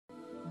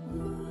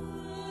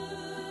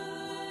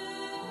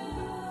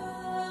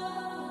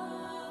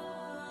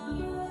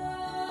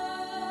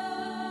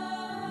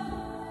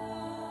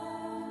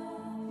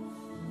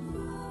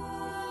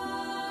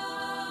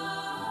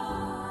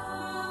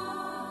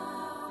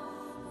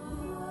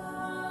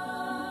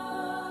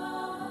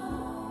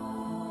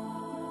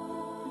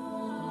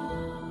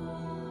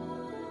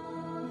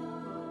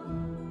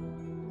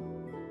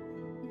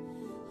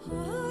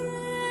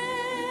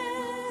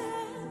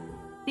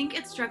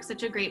think it struck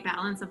such a great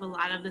balance of a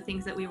lot of the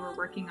things that we were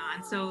working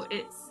on. So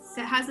it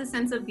has a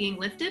sense of being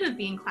lifted, of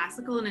being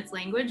classical in its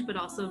language, but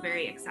also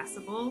very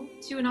accessible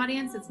to an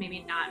audience that's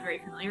maybe not very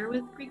familiar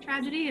with Greek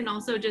tragedy, and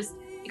also just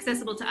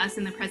accessible to us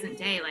in the present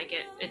day. Like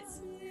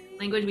it's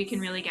language we can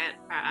really get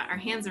our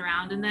hands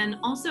around. And then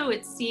also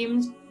it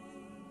seemed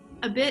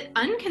a bit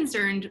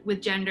unconcerned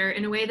with gender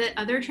in a way that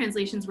other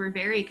translations were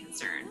very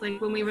concerned. Like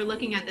when we were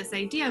looking at this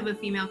idea of a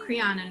female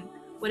creon and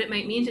what it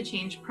might mean to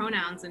change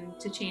pronouns and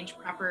to change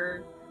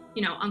proper,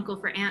 you know, uncle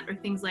for aunt or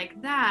things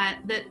like that,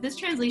 that this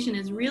translation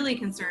is really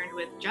concerned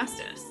with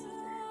justice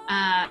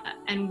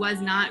and was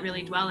not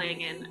really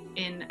dwelling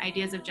in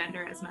ideas of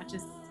gender as much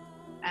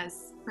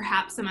as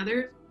perhaps some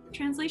other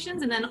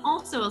translations. And then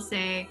also I'll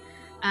say,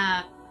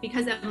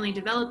 because Emily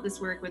developed this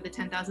work with the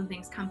 10,000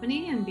 Things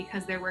Company, and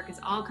because their work is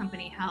all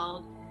company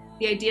held,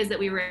 the ideas that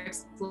we were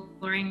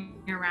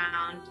exploring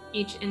around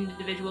each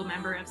individual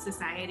member of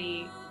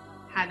society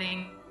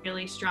having a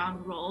really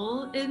strong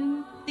role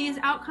in these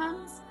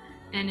outcomes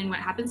and in what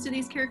happens to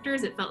these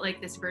characters, it felt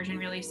like this version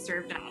really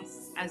served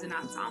us as an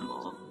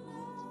ensemble.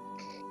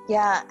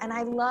 Yeah, and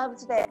I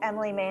loved that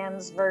Emily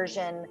Mann's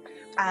version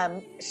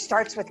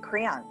starts with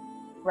creon.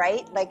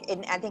 Right? Like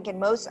I think in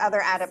most other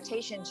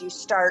adaptations, you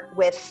start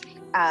with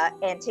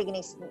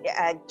Antigone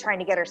trying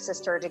to get her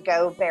sister to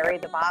go bury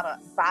the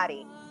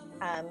body.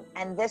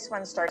 And this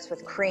one starts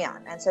with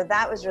creon. And so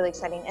that was really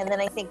exciting. And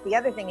then I think the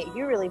other thing that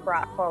you really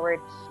brought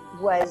forward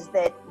was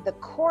that the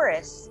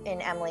chorus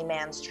in Emily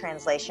Mann's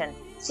translation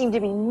seemed to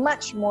be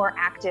much more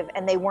active,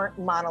 and they weren't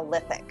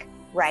monolithic,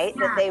 right?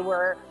 Yeah. That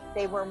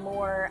they were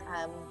more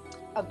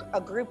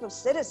a group of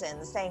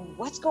citizens saying,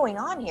 what's going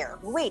on here?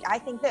 Wait, I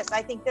think this,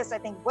 I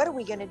think what are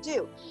we going to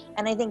do?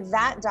 And I think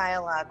that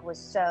dialogue was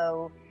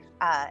so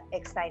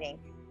exciting.